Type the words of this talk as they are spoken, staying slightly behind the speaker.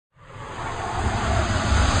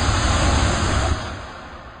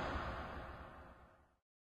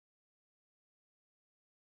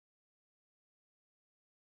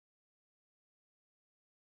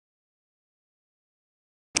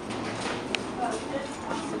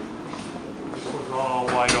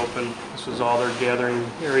open. This was all their gathering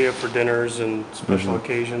area for dinners and special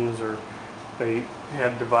occasions, or they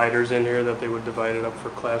had dividers in here that they would divide it up for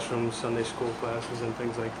classrooms, Sunday school classes, and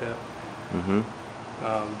things like that.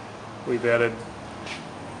 We've added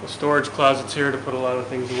the storage closets here to put a lot of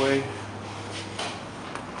things away.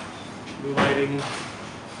 New lighting,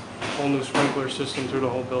 whole new sprinkler system through the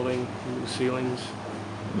whole building, new ceilings.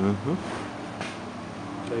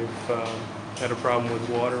 They've had a problem with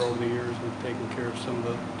water over the years. We've taken care of some of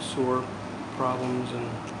the sewer problems and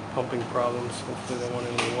pumping problems. Hopefully they won't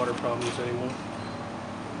have any water problems anymore.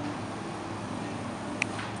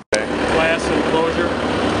 Glass enclosure.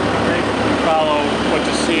 We follow what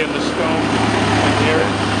you see in the stone here.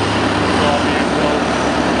 It's all being built.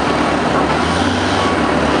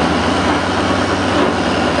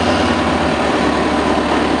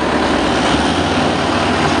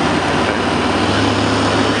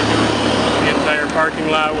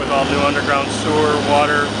 Parking lot with all new underground sewer,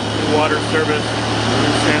 water, new water service,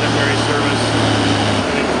 new sanitary service.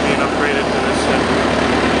 Everything's being upgraded to this center.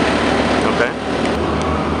 Okay.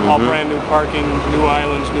 All brand new parking, new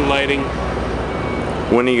islands, new lighting.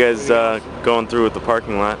 When are you guys going through with the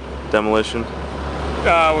parking lot demolition?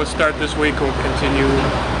 We'll start this week. We'll continue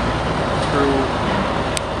through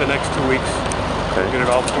the next 2 weeks. Okay. Get it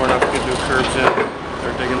all torn up, get new curbs in.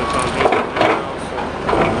 Start digging the foundation.